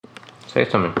Say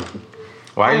something.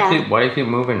 Why do you keep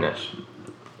moving this?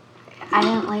 I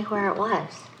didn't like where it was.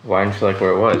 Why didn't you like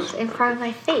where it was? It's in front of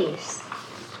my face.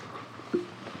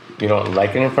 You don't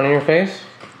like it in front of your face?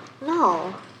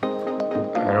 No.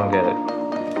 I don't get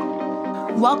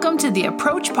it. Welcome to the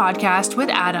Approach Podcast with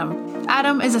Adam.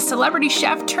 Adam is a celebrity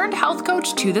chef turned health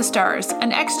coach to the stars,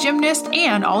 an ex-gymnast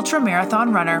and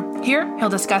ultra-marathon runner. Here, he'll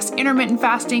discuss intermittent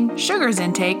fasting, sugars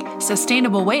intake,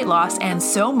 sustainable weight loss, and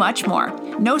so much more.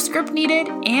 No script needed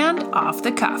and off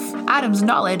the cuff. Adam's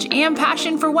knowledge and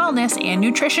passion for wellness and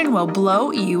nutrition will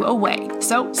blow you away.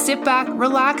 So sit back,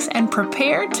 relax, and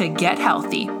prepare to get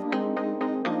healthy.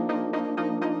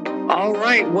 All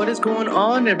right, what is going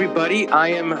on, everybody? I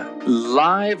am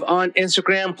live on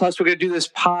Instagram. Plus, we're going to do this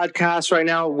podcast right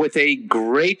now with a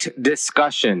great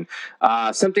discussion,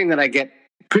 something that I get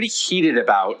pretty heated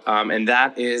about, and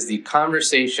that is the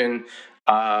conversation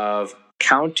of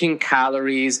counting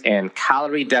calories and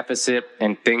calorie deficit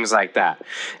and things like that.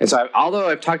 And so although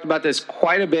I've talked about this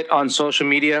quite a bit on social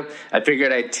media, I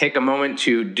figured I'd take a moment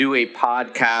to do a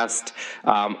podcast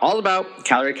all about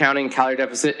calorie counting, calorie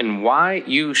deficit, and why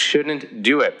you shouldn't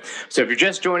do it. So if you're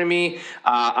just joining me,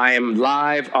 I am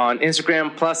live on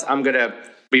Instagram. Plus, I'm going to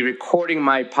be recording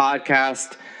my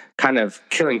podcast, kind of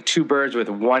killing two birds with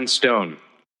one stone.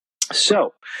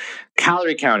 So,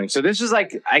 calorie counting. So this is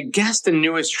like, I guess, the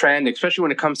newest trend, especially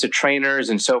when it comes to trainers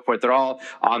and so forth. They're all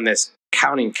on this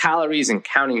counting calories and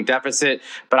counting deficit.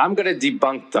 But I'm going to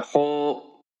debunk the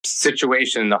whole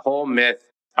situation, the whole myth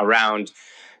around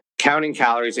counting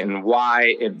calories and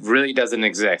why it really doesn't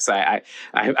exist.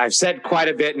 I've said quite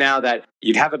a bit now that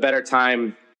you'd have a better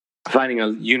time finding a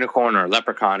unicorn or a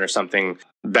leprechaun or something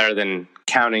better than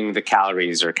counting the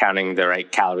calories or counting the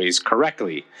right calories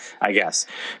correctly, I guess.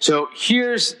 So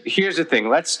here's the thing.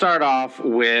 Let's start off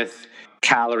with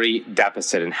calorie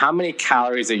deficit and how many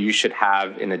calories that you should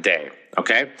have in a day.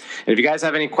 Okay. And if you guys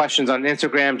have any questions on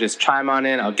Instagram, just chime on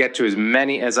in. I'll get to as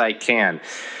many as I can.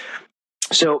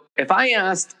 So if I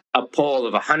asked a poll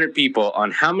of 100 people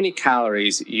on how many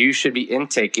calories you should be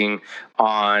intaking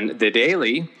on the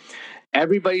daily,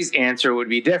 everybody's answer would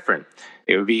be different.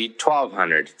 It would be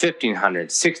 1,200, 1,500,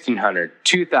 1,600,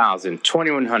 2,000,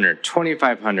 2,100,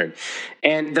 2,500.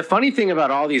 And the funny thing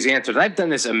about all these answers, I've done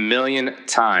this a million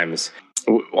times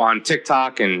on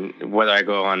TikTok, and whether I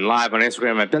go on live on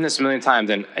Instagram, I've done this a million times,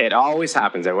 and it always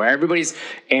happens that where everybody's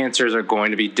answers are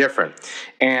going to be different.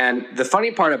 And the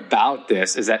funny part about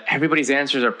this is that everybody's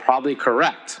answers are probably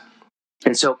correct.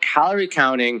 And so calorie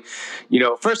counting,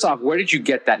 first off, where did you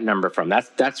get that number from?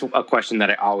 That's a question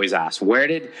that I always ask. Where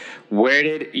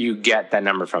did you get that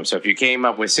number from? So if you came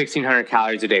up with 1,600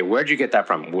 calories a day, where did you get that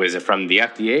from? Was it from the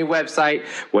FDA website?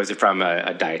 Was it from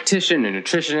a dietitian, a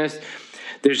nutritionist?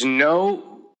 There's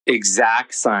no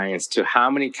exact science to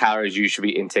how many calories you should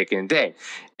be intaking a day.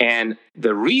 And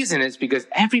the reason is because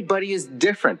everybody is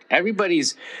different.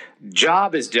 Everybody's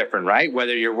job is different, right?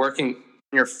 Whether you're working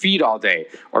your feet all day,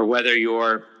 or whether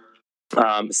you're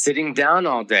sitting down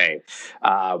all day,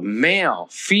 male,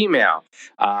 female,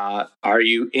 are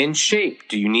you in shape?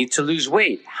 Do you need to lose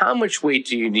weight? How much weight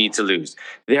do you need to lose?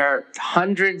 There are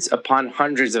hundreds upon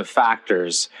hundreds of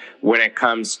factors when it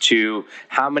comes to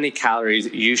how many calories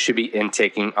you should be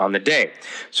intaking on the day.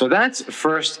 So that's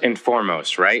first and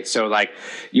foremost, right? So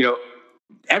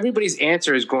everybody's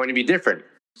answer is going to be different.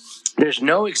 There's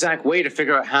no exact way to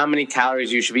figure out how many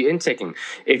calories you should be intaking.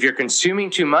 If you're consuming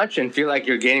too much and feel like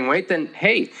you're gaining weight, then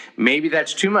hey, maybe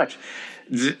that's too much.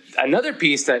 Another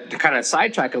piece that to kind of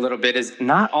sidetrack a little bit is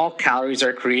not all calories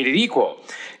are created equal.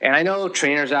 And I know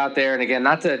trainers out there, and again,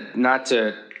 not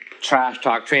to trash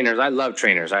talk trainers. I love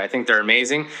trainers. I think they're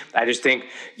amazing. I just think,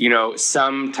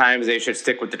 sometimes they should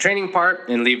stick with the training part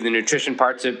and leave the nutrition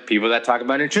part to people that talk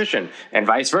about nutrition, and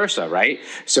vice versa, right?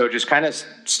 So just kind of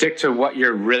stick to what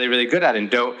you're really, really good at,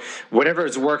 and whatever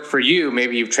has worked for you.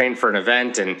 Maybe you've trained for an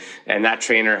event and that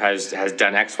trainer has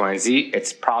done X, Y, and Z.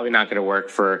 It's probably not going to work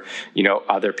for,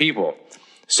 other people.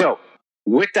 So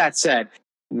with that said,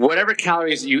 whatever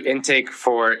calories you intake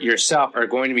for yourself are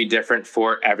going to be different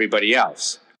for everybody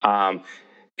else.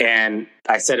 And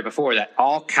I said it before that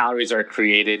all calories are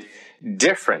created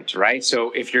different, right?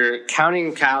 So if you're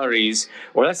counting calories,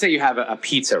 or let's say you have a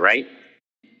pizza, right?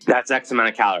 That's X amount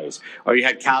of calories. Or you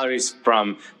had calories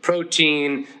from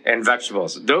protein and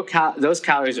vegetables. Those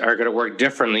calories are going to work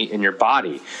differently in your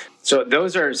body. So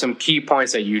those are some key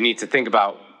points that you need to think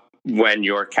about when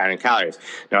you're counting calories.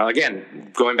 Now, again,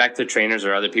 going back to trainers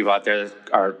or other people out there that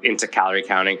are into calorie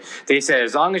counting, they say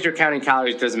as long as you're counting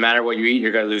calories, it doesn't matter what you eat,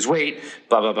 you're going to lose weight,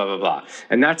 blah, blah, blah, blah, blah.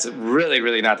 And that's really,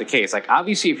 really not the case. Like,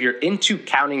 obviously, if you're into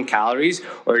counting calories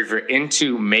or if you're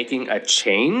into making a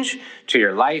change to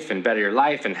your life and better your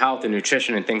life and health and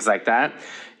nutrition and things like that,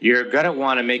 you're going to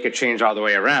want to make a change all the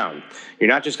way around. You're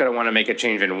not just going to want to make a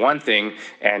change in one thing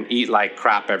and eat like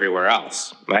crap everywhere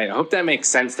else, right? I hope that makes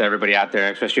sense to everybody out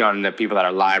there, especially on the people that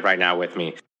are live right now with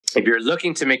me. If you're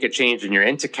looking to make a change and you're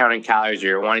into counting calories, or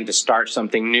you're wanting to start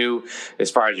something new as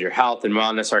far as your health and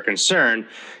wellness are concerned,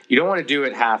 you don't want to do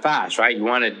it half-assed, right? You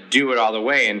want to do it all the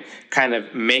way and kind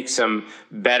of make some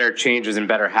better changes and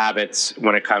better habits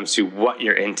when it comes to what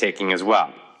you're intaking as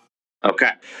well.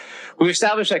 Okay. We've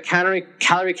established that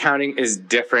calorie counting is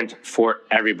different for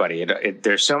everybody.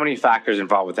 There's so many factors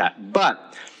involved with that.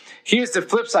 But here's the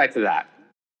flip side to that.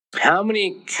 How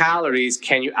many calories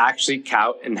can you actually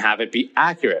count and have it be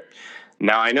accurate?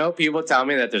 Now, I know people tell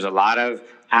me that there's a lot of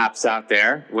apps out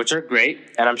there, which are great,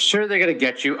 and I'm sure they're going to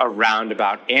get you a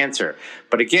roundabout answer.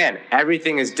 But again,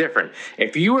 everything is different.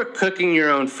 If you were cooking your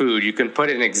own food, you can put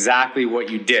in exactly what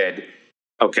you did,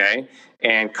 okay,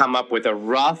 and come up with a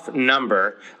rough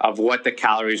number of what the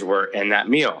calories were in that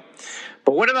meal.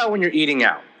 But what about when you're eating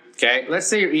out, okay? Let's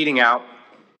say you're eating out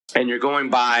and you're going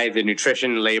by the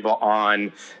nutrition label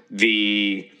on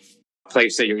the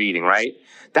place that you're eating, right?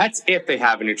 That's if they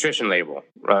have a nutrition label.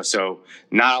 So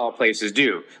not all places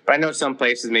do. But I know some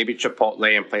places, maybe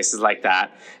Chipotle and places like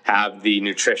that, have the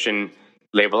nutrition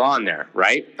label on there,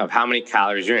 right? Of how many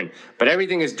calories you're in. But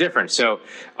everything is different. So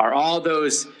are all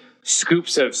those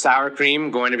scoops of sour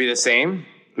cream going to be the same?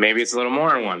 Maybe it's a little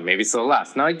more in one. Maybe it's a little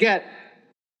less. Now, I get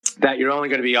that you're only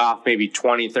going to be off maybe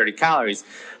 20, 30 calories.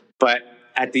 But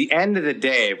at the end of the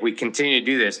day, if we continue to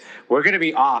do this, we're going to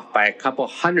be off by a couple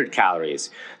hundred calories.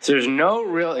 So there's no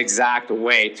real exact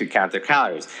way to count their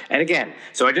calories. And again,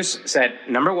 so I just said,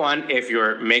 number one, if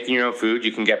you're making your own food,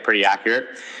 you can get pretty accurate.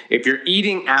 If you're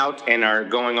eating out and are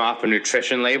going off a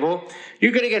nutrition label,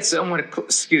 you're going to get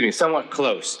somewhat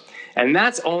close. And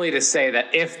that's only to say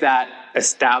that if that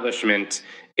establishment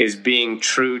is being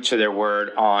true to their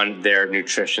word on their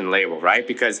nutrition label, right?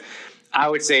 Because I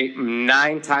would say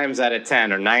 9 times out of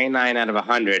 10 or 99 out of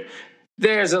 100,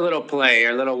 there's a little play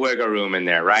or a little wiggle room in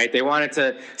there, right? They want it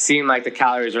to seem like the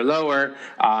calories are lower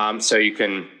so you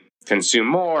can consume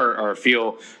more or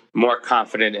feel more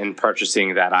confident in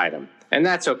purchasing that item. And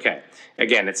that's okay.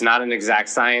 Again, it's not an exact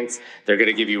science. They're going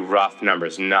to give you rough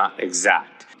numbers, not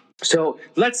exact. So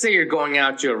let's say you're going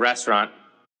out to a restaurant,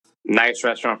 nice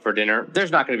restaurant for dinner.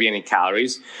 There's not going to be any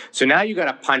calories. So now you got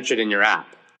to punch it in your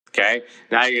app. Okay,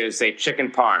 now you're going to say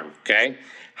chicken parm, okay?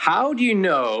 How do you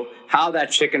know how that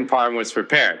chicken parm was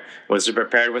prepared? Was it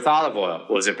prepared with olive oil?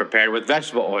 Was it prepared with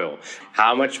vegetable oil?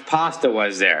 How much pasta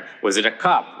was there? Was it a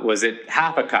cup? Was it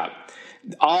half a cup?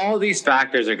 All these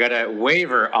factors are going to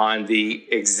waver on the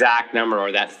exact number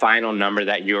or that final number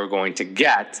that you're going to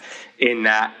get in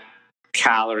that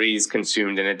calories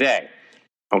consumed in a day,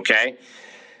 okay?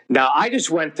 Now, I just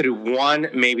went through one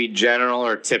maybe general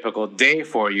or typical day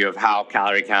for you of how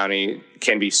calorie counting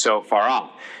can be so far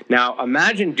off. Now,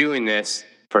 imagine doing this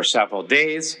for several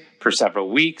days, for several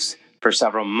weeks, for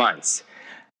several months.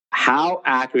 How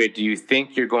accurate do you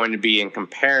think you're going to be in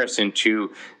comparison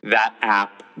to that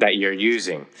app that you're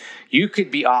using? You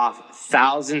could be off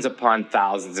thousands upon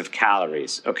thousands of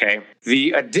calories, okay?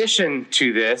 The addition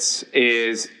to this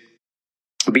is,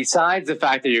 besides the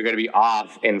fact that you're going to be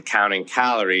off in counting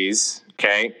calories,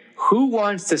 okay, who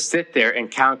wants to sit there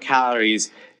and count calories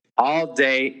all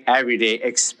day, every day,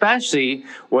 especially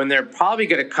when they're probably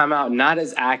going to come out not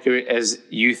as accurate as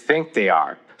you think they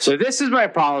are? So this is my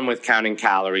problem with counting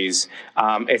calories.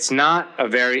 It's not a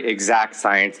very exact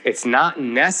science. It's not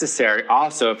necessary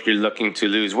also if you're looking to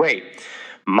lose weight.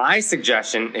 My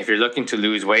suggestion, if you're looking to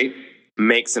lose weight,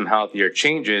 make some healthier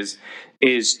changes,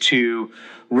 is to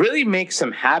really make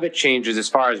some habit changes as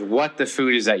far as what the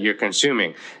food is that you're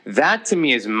consuming. That to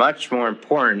me is much more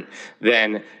important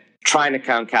than trying to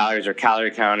count calories or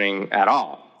calorie counting at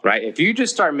all, right? If you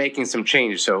just start making some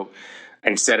changes, so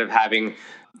instead of having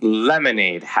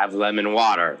lemonade, have lemon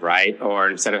water, right? Or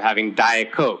instead of having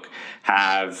Diet Coke,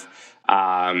 have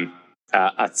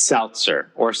a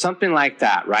seltzer or something like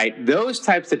that, right? Those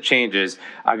types of changes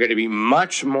are going to be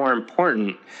much more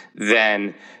important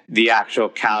than the actual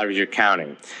calories you're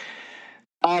counting.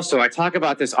 Also, I talk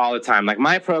about this all the time. Like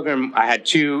my program, I had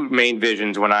 2 main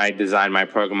visions when I designed my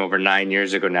program over 9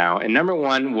 years ago now. And number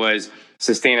 1 was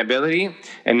sustainability,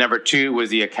 and number 2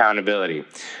 was the accountability.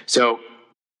 So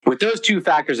with those 2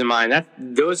 factors in mind,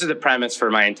 those are the premise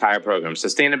for my entire program: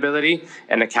 sustainability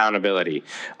and accountability.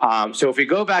 So if we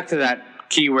go back to that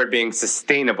keyword being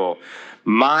sustainable,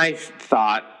 my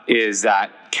thought is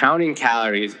that counting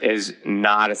calories is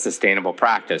not a sustainable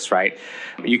practice, right?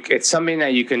 It's something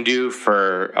that you can do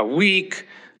for a week,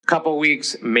 couple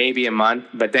weeks, maybe a month,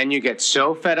 but then you get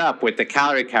so fed up with the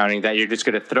calorie counting that you're just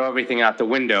going to throw everything out the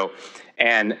window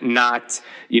and not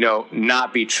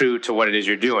be true to what it is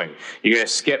you're doing. You're going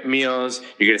to skip meals,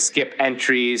 you're going to skip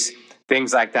entries,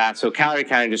 things like that. So calorie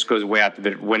counting just goes way out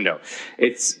the window.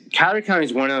 Calorie counting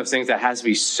is one of those things that has to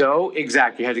be so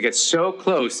exact. You have to get so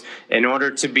close in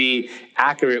order to be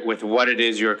accurate with what it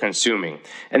is you're consuming.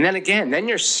 And then again,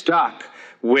 you're stuck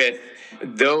with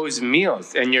those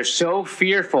meals and you're so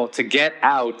fearful to get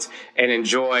out and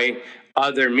enjoy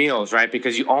other meals, right?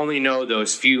 Because you only know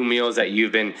those few meals that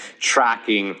you've been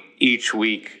tracking each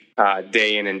week,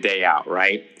 day in and day out,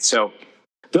 right? So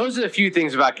those are a few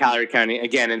things about calorie counting.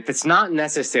 Again, if it's not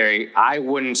necessary, I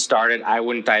wouldn't start it. I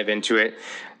wouldn't dive into it.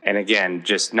 And again,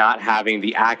 just not having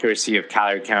the accuracy of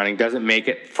calorie counting doesn't make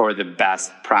it for the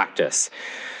best practice.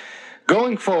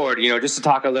 Going forward, just to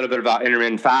talk a little bit about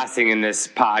intermittent fasting in this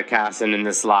podcast and in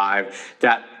this live,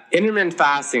 that intermittent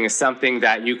fasting is something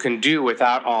that you can do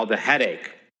without all the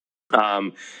headache.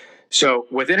 So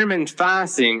with intermittent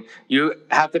fasting, you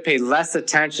have to pay less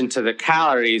attention to the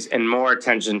calories and more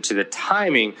attention to the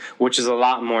timing, which is a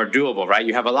lot more doable, right?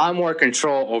 You have a lot more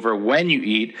control over when you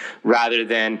eat rather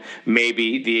than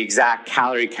maybe the exact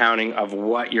calorie counting of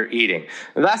what you're eating.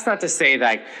 And that's not to say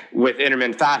that with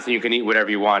intermittent fasting, you can eat whatever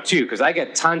you want to, because I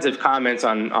get tons of comments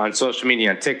on social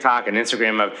media, on TikTok and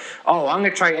Instagram of, I'm going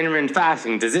to try intermittent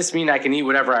fasting. Does this mean I can eat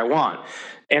whatever I want?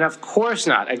 And of course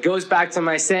not. It goes back to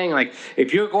my saying,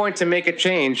 if you're going to make a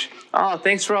change,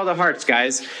 thanks for all the hearts,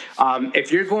 guys.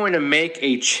 If you're going to make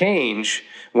a change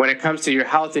when it comes to your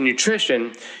health and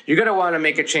nutrition, you're going to want to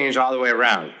make a change all the way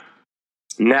around.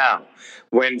 Now,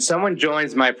 when someone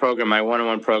joins my program, my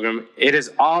one-on-one program, it is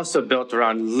also built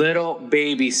around little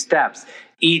baby steps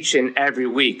each and every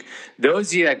week. Those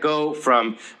of you that go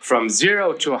from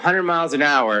 0 to 100 miles an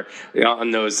hour,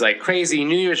 on those crazy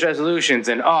New Year's resolutions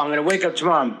and, I'm going to wake up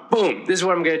tomorrow and boom, this is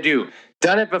what I'm going to do.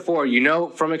 Done it before,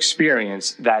 from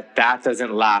experience that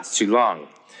doesn't last too long.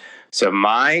 So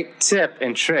my tip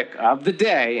and trick of the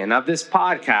day and of this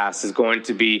podcast is going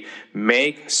to be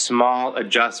make small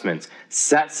adjustments.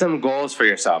 Set some goals for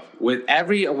yourself. With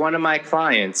every one of my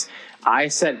clients, I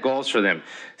set goals for them.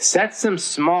 Set some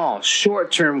small,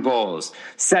 short-term goals.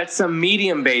 Set some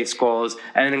medium-based goals,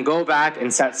 and then go back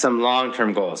and set some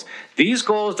long-term goals. These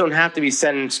goals don't have to be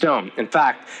set in stone. In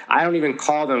fact, I don't even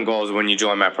call them goals when you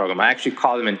join my program. I actually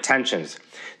call them intentions.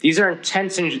 These are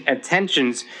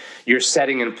intentions you're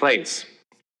setting in place.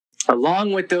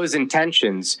 Along with those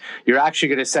intentions, you're actually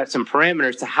going to set some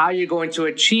parameters to how you're going to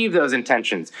achieve those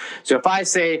intentions. So if I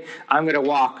say I'm going to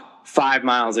walk 5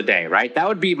 miles a day, right? That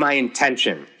would be my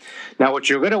intention. Now, what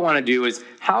you're going to want to do is,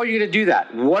 how are you going to do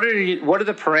that? What are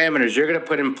the parameters you're going to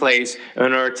put in place in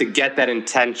order to get that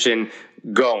intention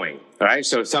going? All right.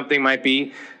 So something might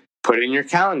be, put it in your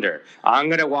calendar. I'm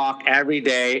going to walk every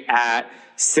day at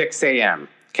 6 a.m.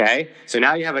 Okay. So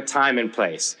now you have a time in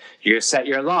place. You're going to set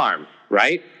your alarm,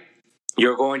 right?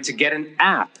 You're going to get an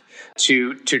app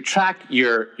to track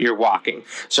your walking.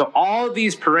 So all of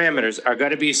these parameters are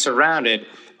going to be surrounded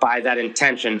by that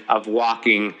intention of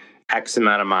walking X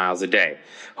amount of miles a day.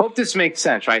 Hope this makes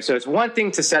sense, right? So it's one thing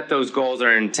to set those goals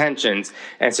or intentions,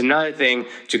 and it's another thing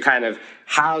to kind of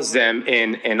house them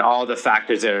in all the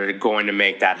factors that are going to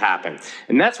make that happen.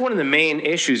 And that's one of the main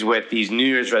issues with these New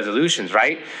Year's resolutions,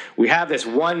 right? We have this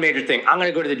one major thing. I'm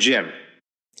going to go to the gym.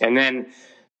 And then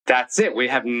that's it. We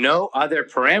have no other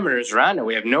parameters around it.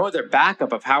 We have no other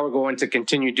backup of how we're going to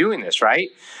continue doing this, right?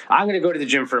 I'm going to go to the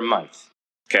gym for a month.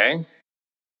 Okay.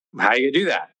 How are you going to do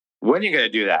that? When are you going to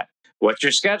do that? What's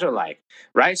your schedule like?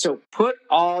 Right? So put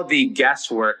all the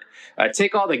guesswork,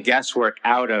 take all the guesswork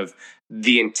out of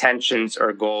the intentions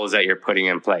or goals that you're putting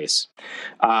in place.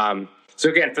 So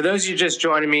again, for those of you just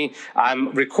joining me,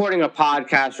 I'm recording a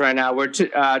podcast right now. We're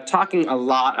talking a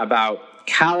lot about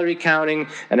calorie counting,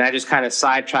 and I just kind of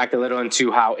sidetracked a little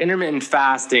into how intermittent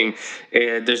fasting,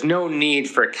 there's no need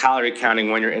for calorie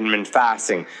counting when you're intermittent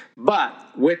fasting. But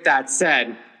with that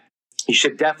said, you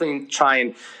should definitely try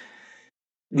and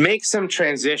make some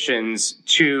transitions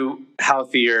to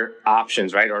healthier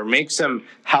options, right? Or make some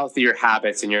healthiher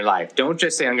habits in your life. Don't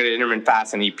just say, I'm going to intermittent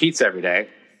fast and eat pizza every day.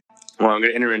 Or I'm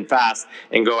going to intermittent fast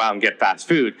and go out and get fast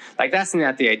food. That's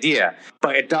not the idea.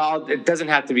 But it doesn't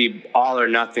have to be all or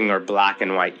nothing or black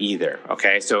and white either,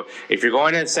 okay? So if you're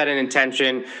going to set an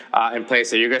intention in place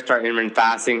that you're going to start intermittent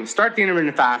fasting, start the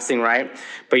intermittent fasting, right?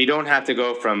 But you don't have to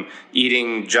go from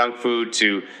eating junk food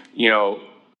to,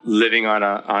 living on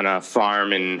a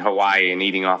farm in Hawaii and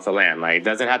eating off the land. Like, it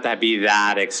doesn't have to be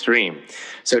that extreme.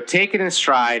 So take it in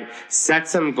stride, set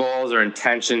some goals or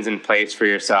intentions in place for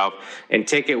yourself, and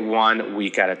take it 1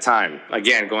 week at a time.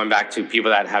 Again, going back to people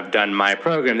that have done my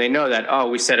program, they know that,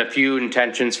 we set a few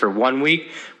intentions for 1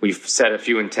 week, we've set a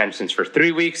few intentions for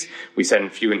 3 weeks, we set a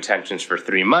few intentions for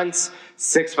 3 months,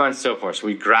 6 months, so forth. So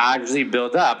we gradually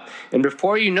build up, and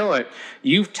before you know it,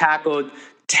 you've tackled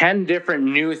 10 different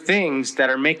new things that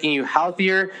are making you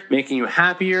healthier, making you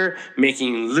happier,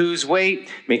 making you lose weight,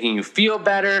 making you feel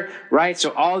better, right?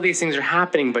 So all these things are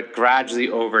happening, but gradually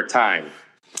over time.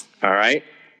 All right?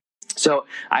 So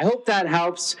I hope that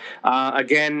helps.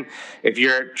 Again, if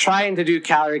you're trying to do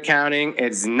calorie counting,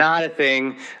 it's not a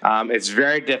thing. It's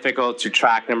very difficult to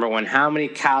track, number one, how many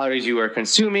calories you are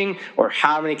consuming or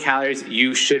how many calories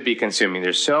you should be consuming.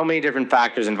 There's so many different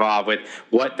factors involved with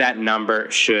what that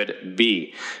number should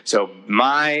be. So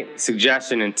my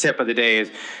suggestion and tip of the day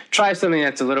is try something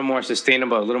that's a little more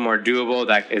sustainable, a little more doable,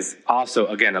 that is also,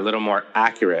 again, a little more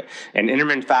accurate. And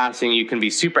intermittent fasting, you can be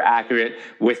super accurate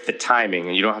with the timing,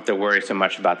 and you don't have to worry so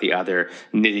much about the other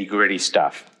nitty-gritty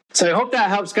stuff. So I hope that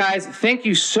helps, guys. Thank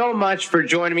you so much for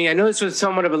joining me. I know this was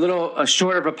somewhat of a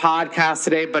shorter of a podcast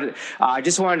today, but I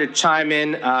just wanted to chime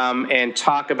in and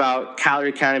talk about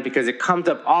calorie counting because it comes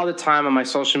up all the time on my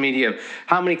social media of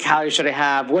how many calories should I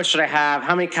have, what should I have,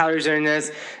 how many calories are in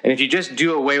this. And if you just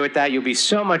do away with that, you'll be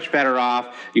so much better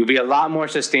off. You'll be a lot more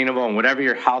sustainable in whatever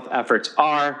your health efforts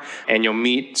are, and you'll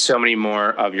meet so many more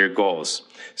of your goals.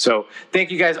 So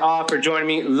thank you guys all for joining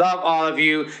me. Love all of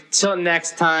you. Till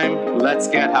next time, let's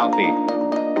get healthy.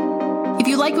 If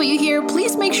you like what you hear,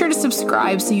 please make sure to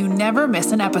subscribe so you never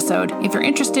miss an episode. If you're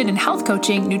interested in health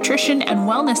coaching, nutrition, and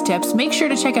wellness tips, make sure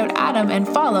to check out Adam and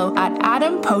follow at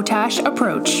Adam Potash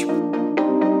Approach.